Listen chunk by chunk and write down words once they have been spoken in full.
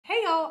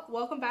y'all,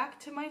 welcome back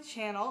to my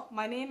channel.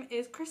 My name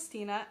is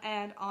Christina,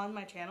 and on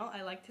my channel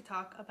I like to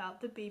talk about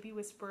the baby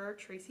whisperer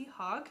Tracy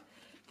Hogg.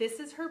 This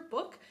is her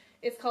book.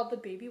 It's called The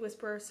Baby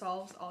Whisperer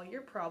Solves All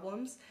Your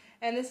Problems,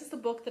 and this is the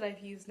book that I've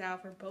used now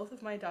for both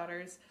of my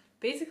daughters,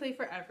 basically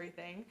for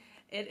everything.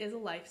 It is a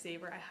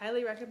lifesaver. I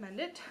highly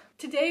recommend it.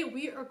 Today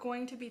we are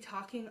going to be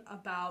talking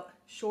about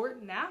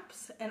short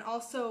naps and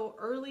also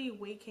early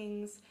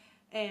wakings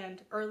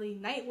and early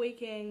night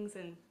wakings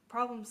and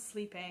problems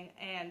sleeping,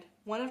 and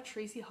one of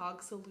Tracy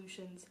Hogg's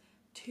solutions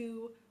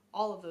to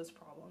all of those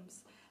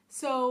problems.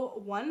 So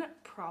one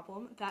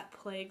problem that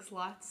plagues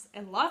lots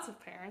and lots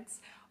of parents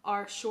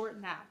are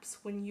short naps.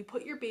 When you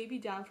put your baby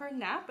down for a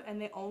nap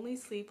and they only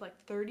sleep like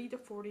 30 to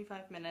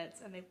 45 minutes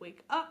and they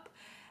wake up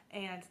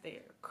and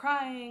they're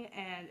crying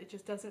and it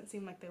just doesn't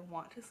seem like they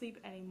want to sleep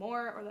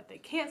anymore or that they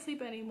can't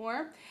sleep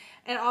anymore.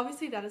 And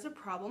obviously that is a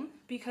problem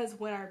because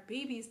when our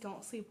babies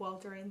don't sleep well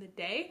during the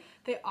day,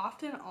 they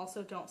often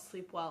also don't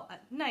sleep well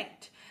at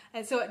night.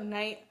 And so at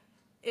night,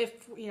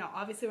 if,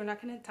 obviously we're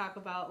not going to talk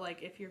about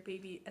like if your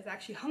baby is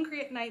actually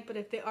hungry at night, but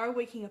if they are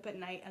waking up at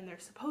night and they're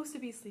supposed to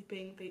be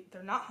sleeping,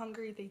 they're not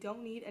hungry, they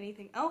don't need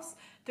anything else,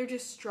 they're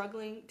just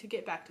struggling to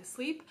get back to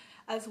sleep,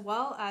 as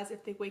well as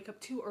if they wake up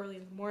too early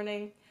in the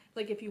morning.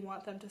 Like if you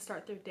want them to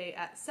start their day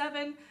at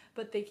 7,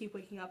 but they keep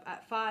waking up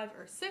at 5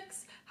 or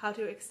 6, how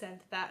to extend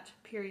that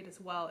period as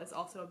well is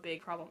also a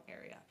big problem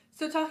area.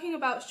 So talking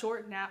about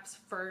short naps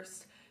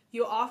first,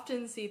 you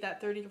often see that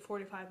 30 to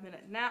 45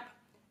 minute nap,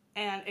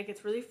 and it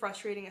gets really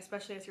frustrating,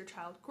 especially as your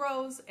child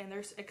grows and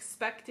they're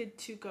expected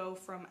to go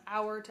from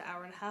hour to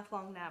hour and a half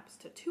long naps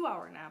to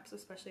 2-hour naps,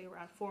 especially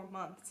around 4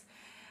 months.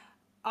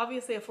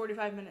 Obviously, a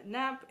 45-minute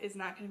nap is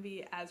not going to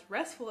be as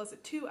restful as a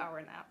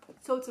 2-hour nap.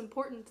 So it's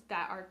important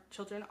that our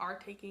children are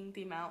taking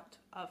the amount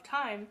of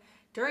time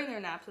during their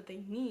naps that they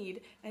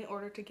need in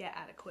order to get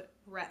adequate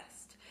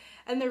rest.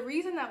 And the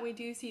reason that we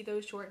do see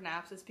those short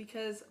naps is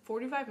because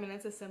 45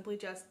 minutes is simply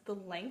just the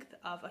length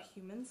of a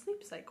human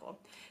sleep cycle.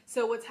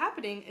 So what's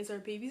happening is our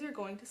babies are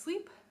going to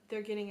sleep,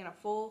 they're getting in a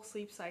full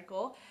sleep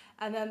cycle,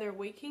 and then they're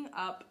waking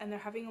up and they're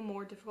having a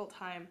more difficult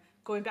time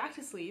going back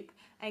to sleep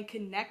and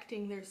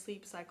connecting their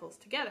sleep cycles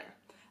together.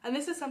 And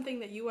this is something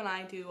that you and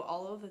I do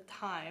all of the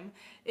time.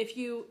 If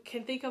you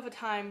can think of a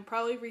time,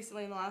 probably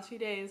recently in the last few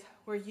days,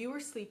 where you were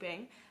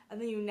sleeping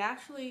and then you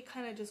naturally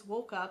kind of just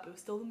woke up, it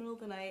was still the middle of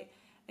the night,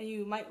 and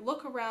you might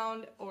look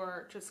around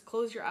or just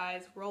close your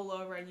eyes, roll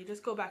over, and you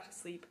just go back to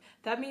sleep.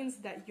 That means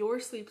that your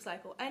sleep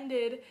cycle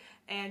ended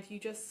and you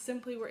just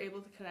simply were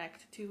able to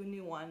connect to a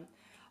new one.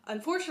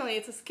 Unfortunately,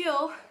 it's a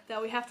skill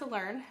that we have to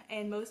learn,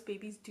 and most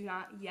babies do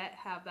not yet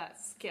have that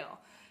skill.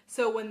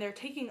 So when they're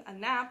taking a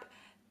nap,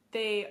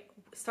 they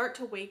start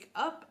to wake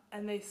up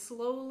and they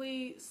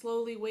slowly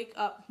wake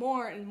up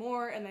more and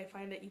more, and they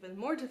find it even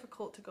more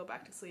difficult to go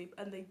back to sleep,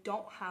 and they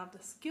don't have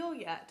the skill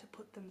yet to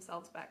put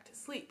themselves back to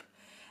sleep.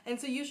 And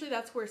so usually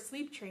that's where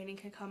sleep training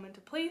can come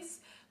into place.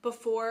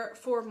 Before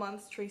 4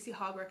 months, Tracy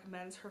Hogg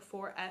recommends her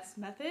 4S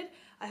method.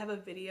 I have a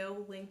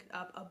video linked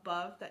up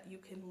above that you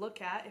can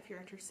look at if you're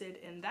interested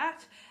in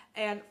that.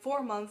 And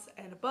 4 months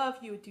and above,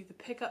 you would do the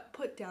pick up,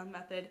 put down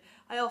method.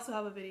 I also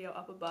have a video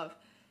up above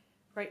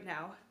right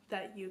now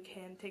that you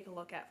can take a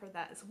look at for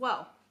that as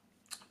well.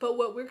 But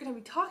what we're going to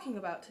be talking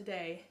about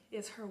today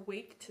is her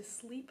wake to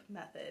sleep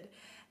method.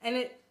 And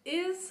it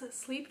is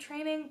sleep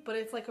training, but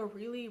it's like a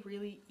really,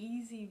 really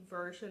easy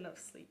version of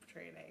sleep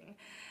training.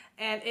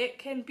 And it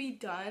can be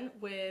done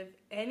with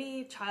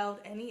any child,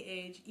 any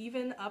age,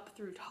 even up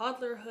through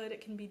toddlerhood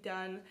it can be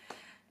done.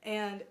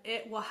 And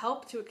it will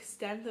help to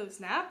extend those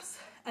naps.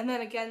 And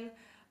then again,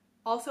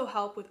 also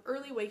help with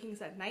early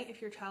wakings at night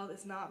if your child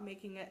is not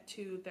making it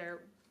to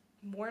their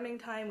morning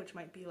time, which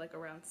might be like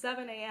around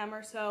 7 a.m.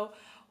 or so,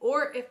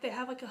 or if they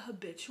have like a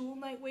habitual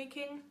night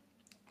waking,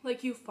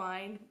 like you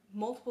find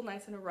multiple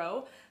nights in a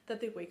row that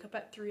they wake up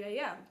at 3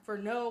 a.m. for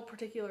no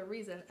particular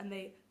reason and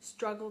they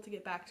struggle to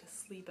get back to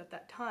sleep at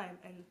that time,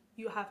 and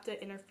you have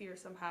to interfere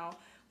somehow,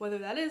 whether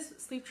that is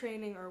sleep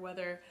training or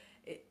whether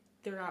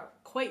they're not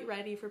quite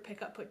ready for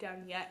pick up, put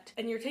down yet,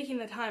 and you're taking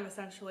the time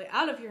essentially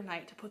out of your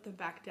night to put them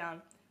back down.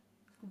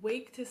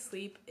 Wake to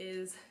sleep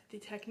is the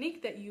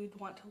technique that you'd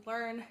want to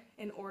learn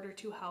in order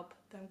to help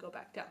them go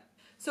back down.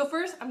 So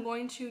first I'm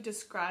going to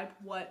describe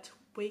what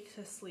wake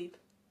to sleep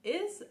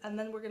is, and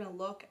then we're going to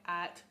look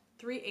at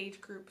 3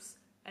 age groups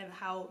and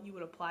how you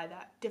would apply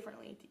that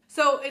differently.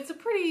 So it's a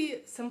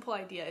pretty simple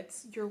idea.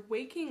 You're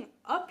waking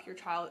up your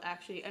child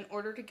actually in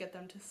order to get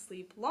them to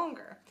sleep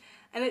longer.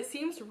 And it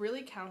seems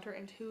really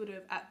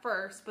counterintuitive at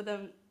first, but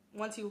then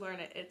once you learn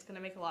it, it's going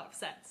to make a lot of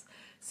sense.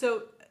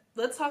 So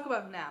let's talk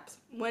about naps.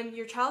 When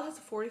your child has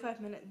a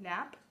 45-minute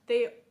nap,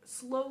 they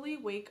slowly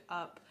wake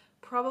up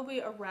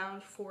probably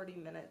around 40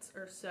 minutes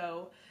or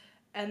so,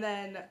 and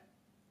then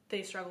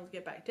they struggle to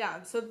get back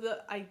down. So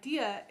the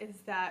idea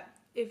is that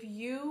if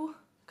you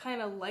kind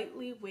of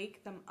lightly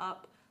wake them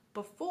up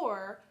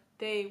before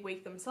they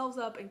wake themselves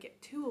up and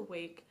get too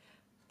awake,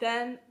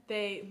 then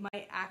they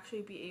might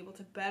actually be able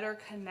to better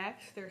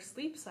connect their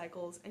sleep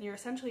cycles, and you're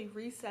essentially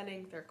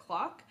resetting their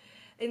clock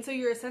And so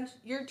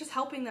you're just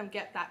helping them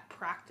get that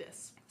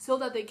practice so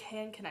that they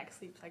can connect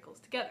sleep cycles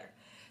together.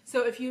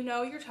 So if you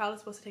know your child is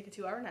supposed to take a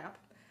 2-hour nap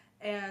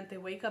and they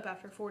wake up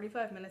after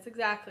 45 minutes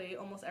exactly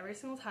almost every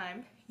single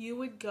time, you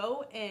would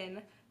go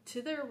in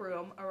to their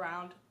room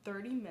around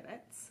 30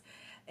 minutes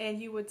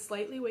and you would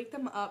slightly wake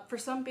them up. For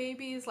some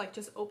babies, like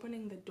just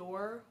opening the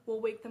door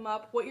will wake them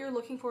up. What you're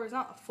looking for is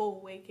not a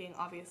full waking,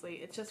 obviously.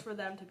 It's just for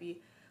them to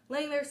be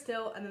laying there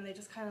still, and then they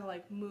just kind of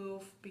like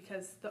move,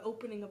 because the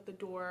opening of the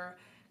door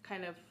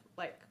kind of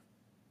like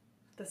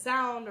the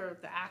sound or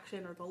the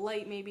action or the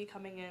light maybe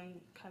coming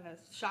in kind of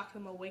shock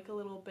them awake a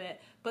little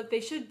bit, but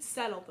they should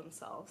settle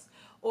themselves.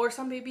 Or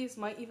some babies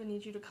might even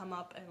need you to come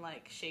up and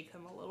like shake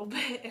them a little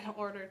bit in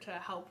order to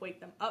help wake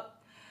them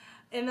up.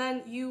 And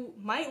then you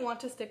might want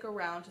to stick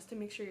around just to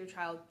make sure your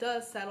child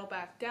does settle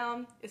back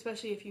down,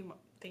 especially if you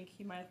think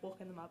you might have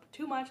woken them up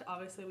too much.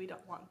 Obviously, we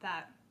don't want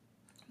that.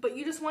 But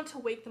you just want to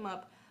wake them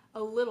up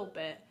a little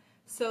bit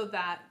so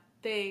that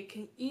they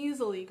can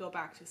easily go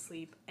back to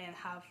sleep and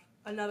have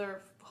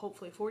another,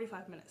 hopefully,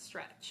 45-minute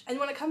stretch. And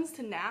when it comes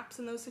to naps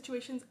in those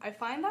situations, I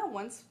find that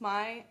once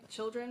my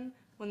children,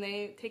 when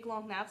they take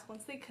long naps,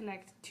 once they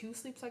connect 2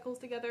 sleep cycles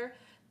together,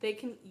 they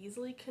can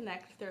easily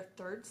connect their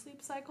 3rd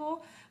sleep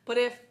cycle. But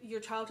if your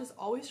child just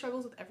always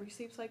struggles with every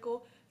sleep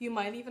cycle, you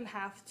might even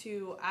have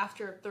to,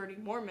 after 30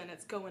 more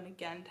minutes, go in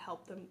again to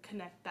help them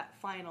connect that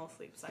final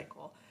sleep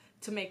cycle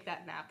to make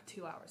that nap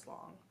 2 hours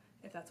long,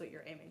 if that's what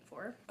you're aiming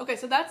for. Okay,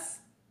 so that's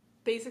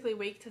basically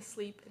wake to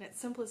sleep in its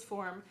simplest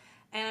form.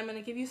 And I'm going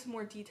to give you some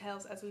more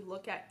details as we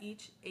look at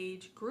each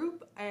age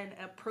group and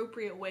an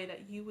appropriate way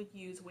that you would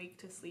use wake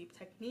to sleep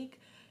technique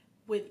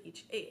with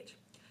each age.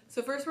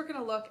 So first we're going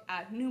to look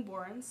at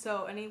newborns,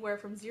 so anywhere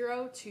from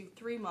 0 to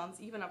 3 months,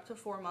 even up to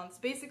 4 months.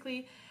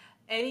 Basically,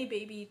 any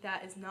baby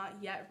that is not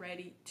yet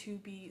ready to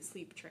be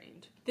sleep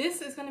trained.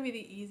 This is going to be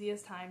the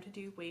easiest time to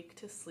do wake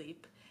to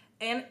sleep.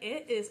 And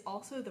it is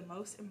also the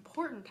most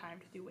important time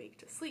to do wake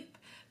to sleep,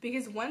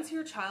 because once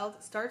your child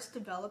starts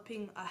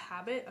developing a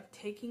habit of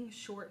taking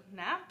short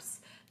naps,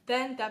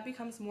 then that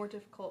becomes more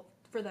difficult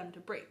for them to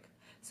break.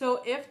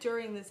 So if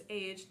during this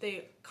age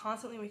they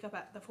constantly wake up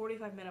at the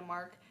 45-minute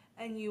mark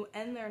and you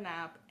end their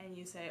nap and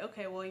you say,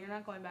 okay, well, you're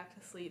not going back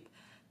to sleep,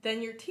 then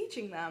you're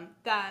teaching them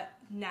that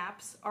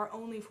naps are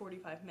only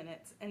 45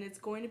 minutes and it's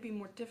going to be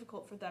more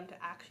difficult for them to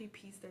actually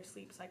piece their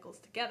sleep cycles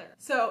together.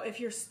 So if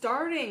you're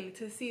starting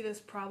to see this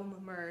problem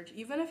emerge,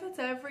 even if it's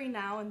every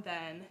now and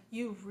then,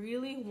 you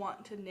really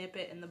want to nip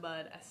it in the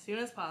bud as soon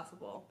as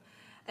possible.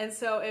 And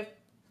so if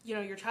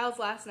your child's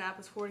last nap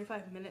is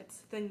 45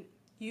 minutes, then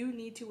you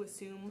need to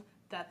assume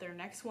that their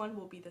next one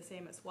will be the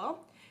same as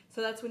well.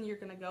 So that's when you're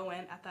going to go in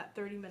at that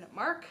 30-minute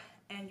mark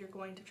and you're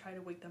going to try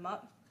to wake them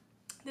up.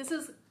 This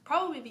is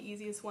probably the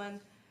easiest one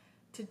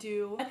to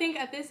do. I think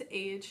at this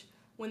age,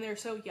 when they're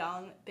so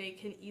young, they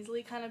can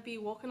easily kind of be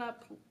woken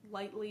up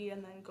lightly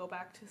and then go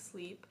back to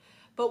sleep.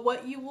 But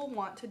what you will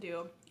want to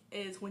do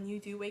is when you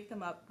do wake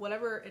them up,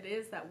 whatever it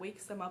is that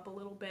wakes them up a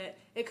little bit,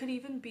 it could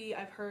even be,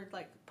 I've heard,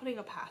 like putting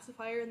a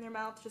pacifier in their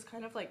mouth, just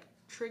kind of like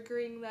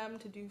triggering them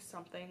to do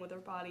something with their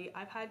body.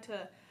 I've had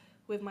to,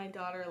 with my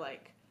daughter,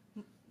 like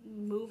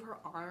move her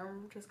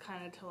arm just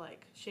kind of to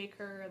like shake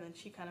her, and then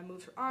she kind of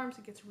moves her arms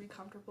and gets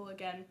re-comfortable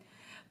again.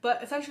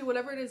 But essentially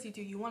whatever it is you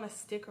do, you want to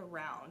stick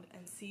around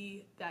and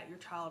see that your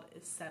child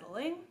is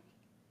settling.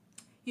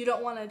 You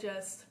don't want to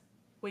just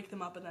wake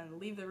them up and then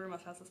leave the room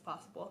as fast as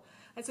possible.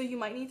 And so you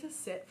might need to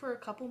sit for a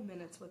couple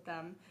minutes with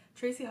them.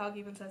 Tracy Hogg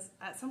even says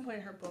at some point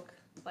in her book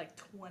like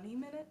 20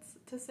 minutes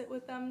to sit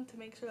with them to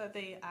make sure that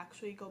they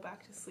actually go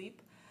back to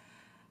sleep.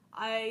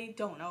 I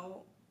don't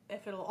know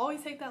if it'll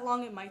always take that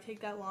long. It might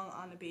take that long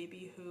on a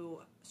baby who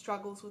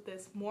struggles with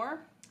this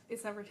more.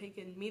 It's never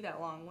taken me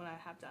that long when I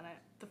have done it.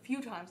 The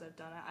few times I've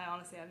done it, I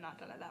honestly have not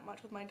done it that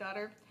much with my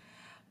daughter.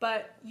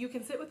 But you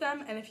can sit with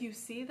them, and if you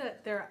see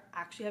that they're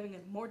actually having a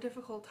more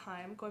difficult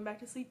time going back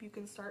to sleep, you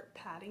can start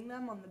patting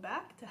them on the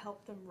back to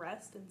help them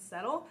rest and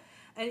settle,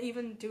 and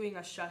even doing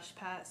a shush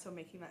pat, so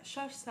making that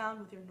shush sound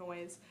with your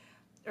noise,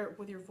 or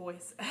with your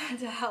voice,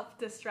 to help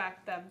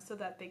distract them so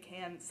that they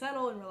can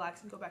settle and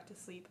relax and go back to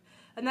sleep.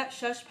 And that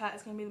shush pat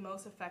is going to be the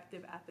most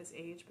effective at this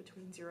age,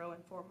 between 0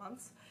 and 4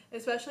 months,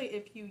 especially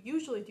if you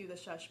usually do the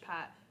shush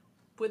pat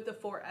with the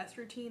 4S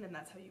routine, and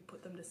that's how you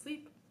put them to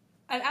sleep.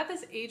 And at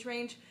this age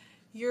range,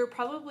 you're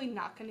probably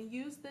not going to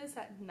use this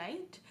at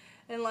night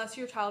unless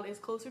your child is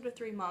closer to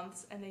 3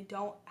 months and they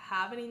don't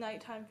have any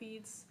nighttime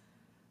feeds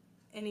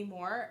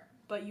anymore,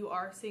 but you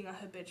are seeing a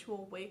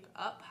habitual wake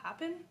up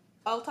happen.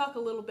 I'll talk a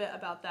little bit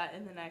about that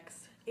in the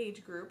next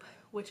age group,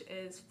 which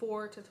is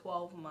 4 to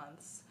 12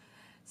 months.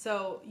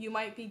 So you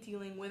might be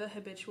dealing with a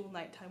habitual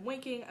nighttime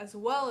waking as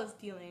well as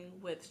dealing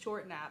with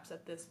short naps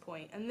at this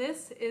point. And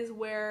this is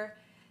where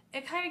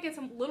it kind of gets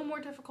a little more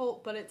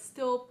difficult, but it's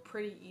still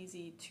pretty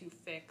easy to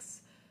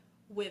fix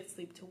with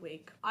sleep to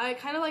wake. I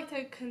kind of like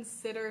to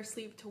consider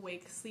sleep to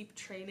wake sleep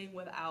training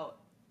without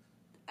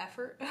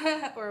effort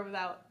or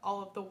without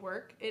all of the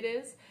work it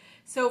is.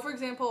 So for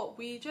example,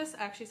 we just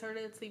actually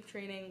started sleep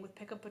training with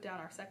pick up put down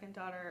our second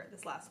daughter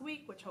this last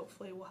week, which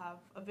hopefully we'll have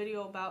a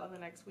video about in the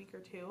next week or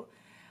two.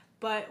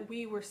 But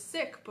we were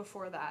sick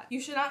before that.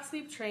 You should not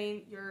sleep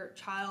train your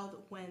child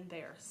when they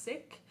are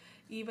sick,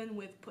 even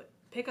with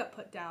pick up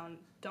put down.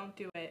 Don't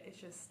do it. It's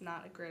just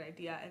not a great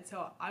idea. And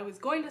so I was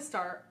going to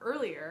start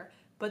earlier,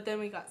 but then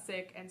we got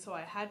sick, and so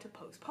I had to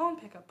postpone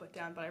pick up put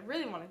down, but I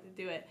really wanted to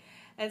do it.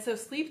 And so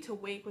sleep to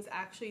wake was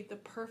actually the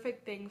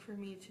perfect thing for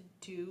me to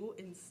do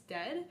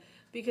instead,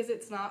 because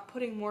it's not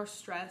putting more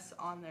stress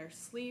on their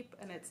sleep,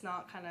 and it's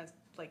not kind of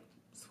like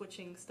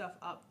switching stuff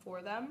up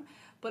for them,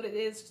 but it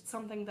is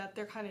something that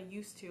they're kind of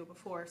used to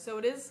before. So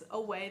it is a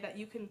way that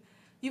you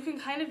can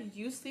kind of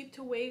use sleep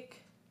to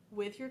wake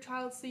with your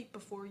child's sleep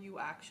before you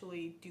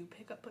actually do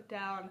pick up put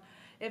down.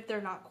 If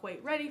they're not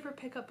quite ready for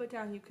pick up put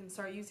down, you can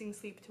start using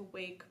sleep to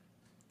wake,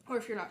 or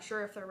if you're not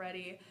sure if they're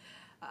ready,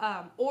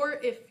 or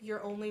if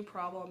your only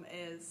problem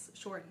is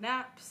short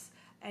naps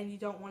and you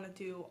don't want to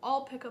do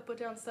all pick up put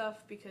down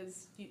stuff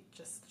because you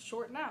just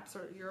short naps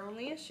are your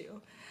only issue,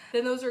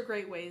 then those are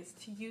great ways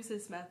to use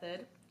this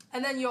method.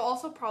 And then you'll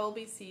also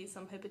probably see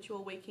some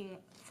habitual waking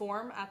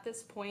form at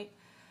this point,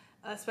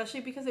 especially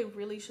because they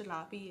really should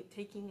not be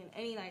taking in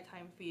any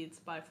nighttime feeds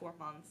by 4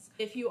 months.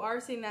 If you are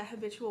seeing that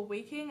habitual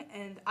waking,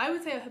 and I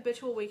would say a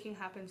habitual waking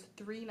happens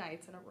 3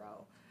 nights in a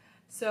row.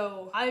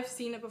 So I've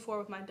seen it before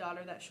with my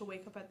daughter that she'll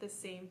wake up at the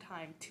same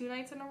time 2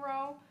 nights in a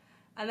row,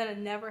 and then it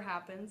never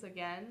happens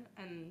again,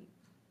 and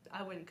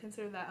I wouldn't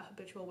consider that a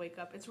habitual wake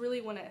up. It's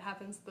really when it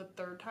happens the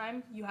 3rd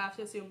time, you have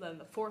to assume that in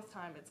the 4th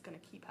time it's going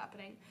to keep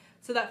happening.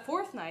 So that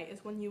 4th night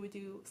is when you would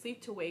do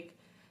sleep to wake.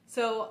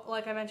 So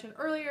like I mentioned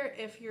earlier,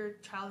 if your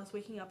child is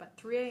waking up at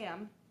 3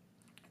 a.m.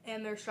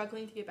 and they're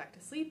struggling to get back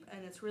to sleep,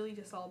 and it's really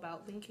just all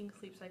about linking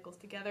sleep cycles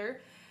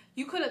together,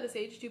 you could at this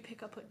age do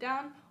pick up put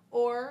down,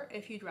 or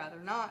if you'd rather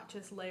not,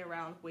 just lay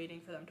around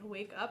waiting for them to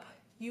wake up.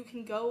 You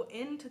can go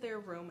into their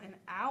room an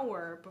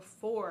hour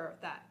before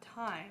that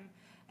time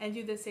and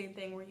do the same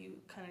thing where you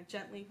kind of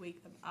gently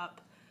wake them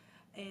up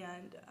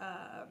and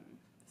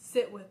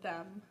sit with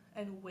them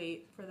and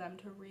wait for them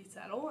to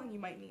resettle, and you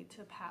might need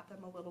to pat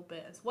them a little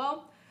bit as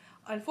well.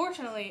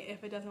 Unfortunately,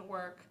 if it doesn't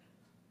work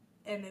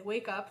and they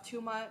wake up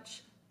too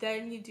much,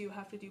 then you do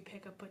have to do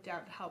pick up put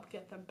down to help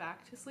get them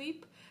back to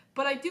sleep.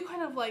 But I do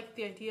kind of like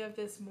the idea of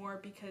this more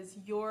because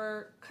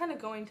you're kind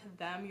of going to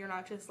them. You're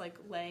not just like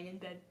laying in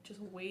bed just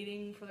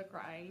waiting for the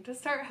crying to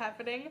start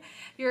happening.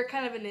 You're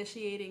kind of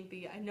initiating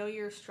I know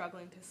you're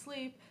struggling to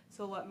sleep,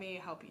 so let me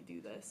help you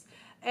do this.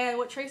 And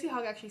what Tracy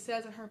Hogg actually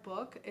says in her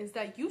book is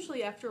that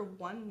usually after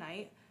 1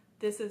 night,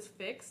 this is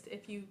fixed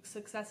if you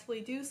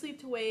successfully do sleep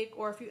to wake,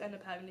 or if you end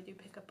up having to do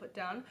pick up put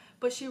down.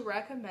 But she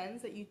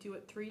recommends that you do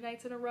it 3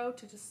 nights in a row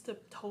to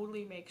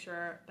totally make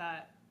sure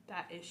that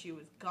that issue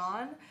is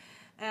gone.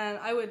 And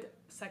I would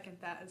second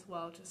that as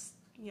well. Just,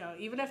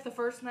 even if the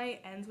first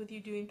night ends with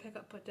you doing pick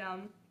up put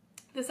down,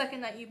 the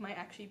second night you might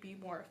actually be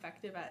more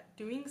effective at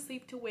doing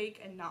sleep to wake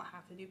and not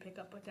have to do pick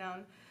up put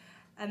down.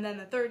 And then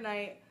the 3rd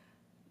night,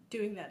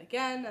 doing that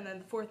again, and then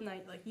the 4th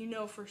night,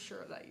 for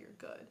sure that you're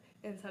good,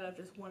 instead of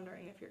just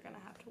wondering if you're gonna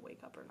have to wake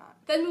up or not.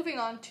 Then moving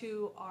on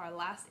to our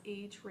last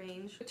age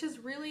range, which is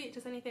really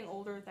just anything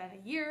older than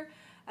a year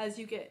as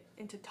you get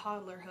into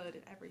toddlerhood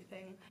and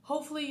everything.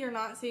 Hopefully you're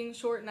not seeing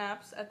short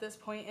naps at this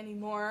point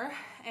anymore,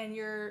 and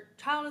your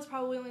child is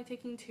probably only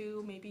taking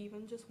 2, maybe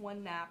even just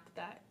 1 nap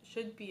that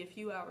should be a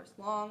few hours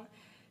long,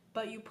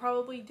 but you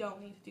probably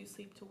don't need to do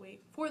sleep to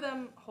wake for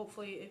them,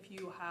 hopefully, if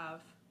you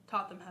have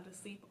taught them how to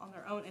sleep on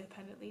their own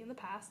independently in the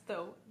past,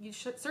 though you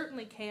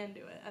certainly can do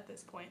it at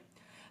this point.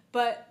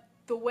 But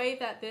the way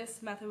that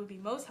this method would be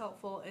most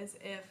helpful is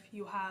if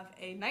you have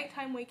a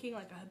nighttime waking,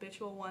 like a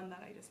habitual one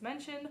that I just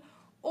mentioned,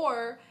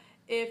 or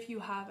if you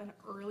have an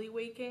early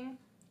waking.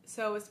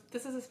 So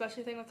this is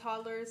especially a thing with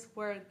toddlers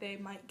where they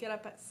might get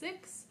up at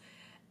 6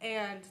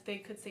 and they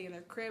could stay in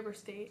their crib or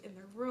stay in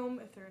their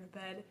room if they're in a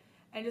bed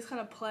and just kind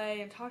of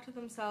play and talk to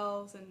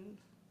themselves and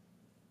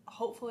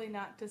hopefully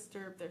not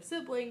disturb their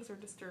siblings or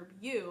disturb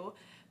you.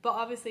 But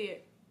obviously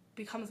it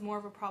becomes more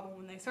of a problem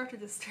when they start to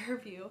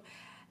disturb you,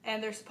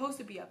 and they're supposed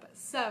to be up at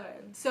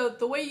 7. So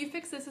the way you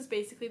fix this is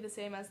basically the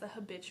same as the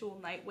habitual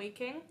night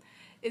waking,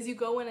 is you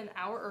go in an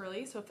hour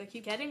early. So if they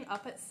keep getting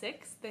up at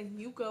 6, then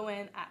you go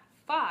in at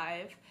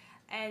 5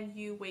 and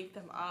you wake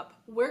them up.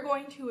 We're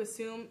going to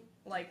assume,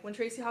 like when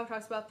Tracy Hogg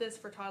talks about this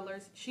for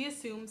toddlers, she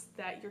assumes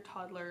that your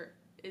toddler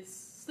is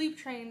sleep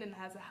trained and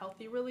has a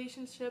healthy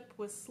relationship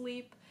with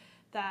sleep,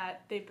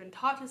 that they've been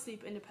taught to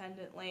sleep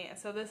independently, and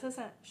so this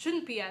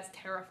shouldn't be as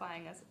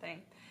terrifying as a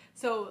thing.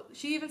 So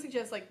she even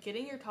suggests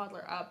getting your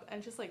toddler up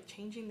and just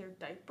changing their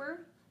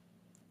diaper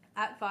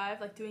at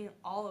 5, doing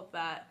all of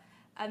that,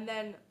 and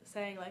then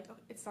saying okay,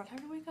 it's not time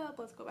to wake up,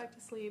 let's go back to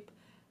sleep,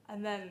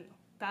 and then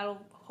that'll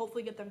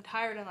hopefully get them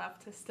tired enough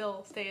to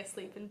still stay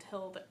asleep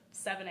until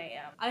 7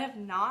 a.m. I have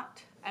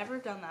not ever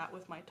done that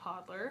with my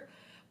toddler,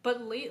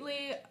 but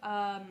lately,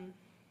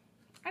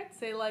 I'd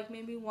say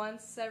maybe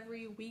once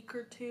every week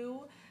or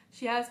 2,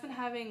 She has been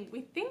having,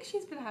 we think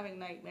she's been having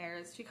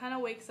nightmares. She kind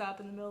of wakes up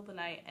in the middle of the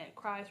night and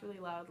cries really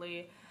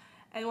loudly,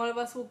 and one of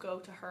us will go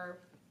to her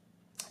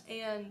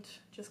and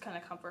just kind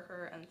of comfort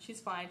her, and she's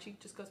fine. She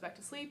just goes back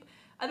to sleep.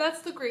 And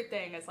that's the great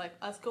thing, is like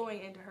us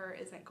going into her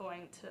isn't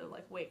going to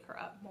like wake her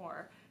up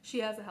more. She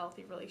has a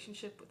healthy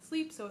relationship with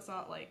sleep, so it's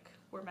not like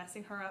we're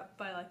messing her up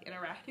by like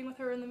interacting with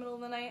her in the middle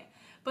of the night.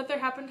 But there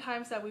have been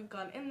times that we've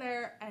gone in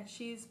there and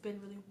she's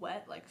been really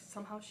wet, like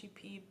somehow she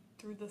peed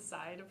through the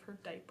side of her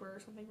diaper or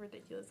something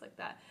ridiculous like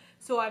that.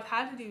 So I've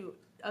had to do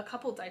a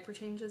couple diaper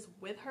changes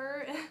with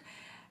her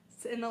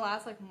in the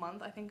last like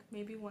month, I think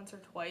maybe once or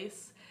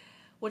twice,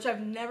 which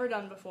I've never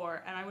done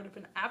before, and I would have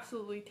been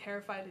absolutely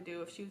terrified to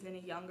do if she was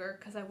any younger,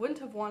 because I wouldn't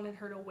have wanted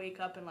her to wake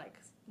up and like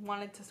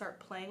wanted to start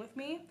playing with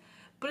me.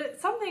 But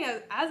it's something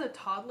as a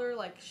toddler,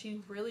 like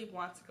she really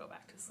wants to go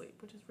back to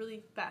sleep, which is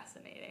really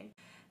fascinating.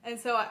 And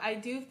so I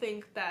do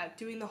think that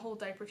doing the whole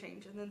diaper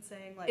change and then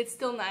saying like, it's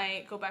still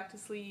night, go back to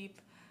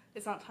sleep,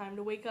 it's not time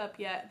to wake up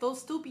yet, they'll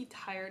still be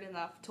tired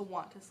enough to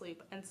want to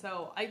sleep. And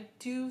so I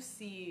do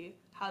see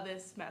how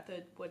this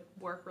method would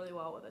work really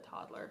well with a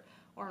toddler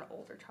or an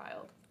older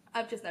child.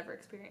 I've just never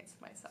experienced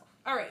it myself.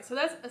 Alright, so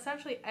that's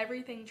essentially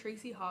everything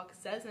Tracy Hogg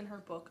says in her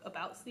book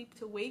about sleep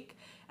to wake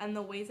and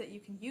the ways that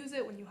you can use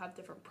it when you have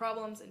different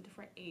problems in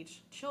different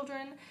aged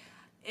children.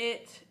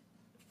 It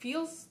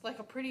feels like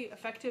a pretty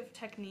effective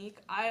technique.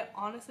 I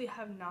honestly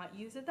have not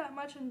used it that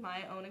much in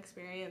my own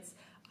experience.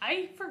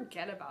 I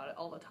forget about it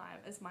all the time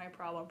is my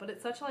problem, but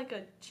it's such like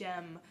a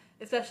gem,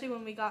 especially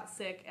when we got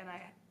sick and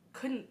I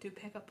couldn't do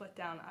pick up put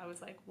down. I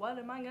was like, what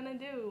am I gonna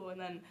do?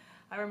 And then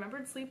I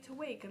remembered sleep to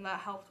wake, and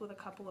that helped with a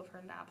couple of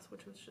her naps,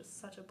 which was just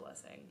such a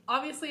blessing.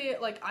 Obviously,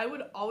 like I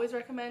would always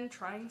recommend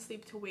trying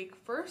sleep to wake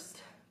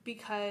first,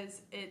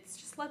 because it's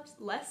just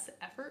less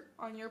effort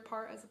on your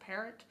part as a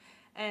parent.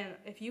 And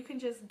if you can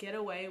just get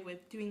away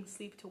with doing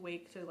sleep to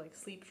wake to like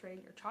sleep train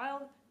your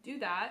child, do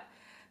that.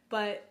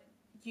 But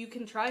you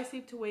can try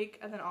sleep to wake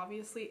and then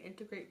obviously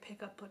integrate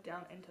pick up put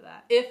down into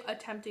that. If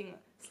attempting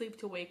sleep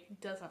to wake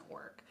doesn't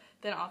work,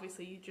 then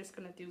obviously you're just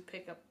gonna do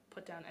pick up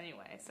put down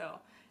anyway. So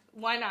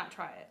why not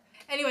try it?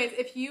 Anyways,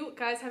 if you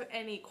guys have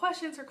any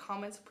questions or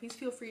comments, please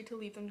feel free to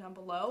leave them down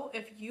below.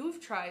 If you've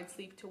tried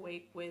sleep to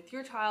wake with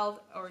your child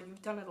or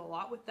you've done it a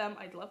lot with them,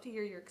 I'd love to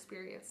hear your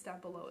experience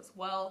down below as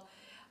well.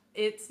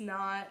 It's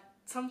not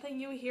something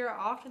you hear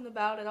often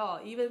about at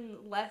all, even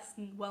less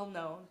well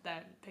known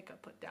than pick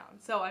up put down.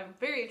 So I'm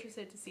very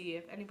interested to see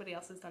if anybody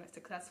else has done it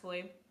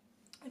successfully.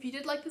 If you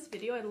did like this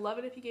video, I'd love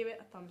it if you gave it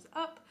a thumbs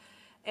up.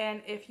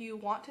 And if you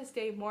want to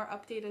stay more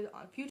updated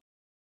on future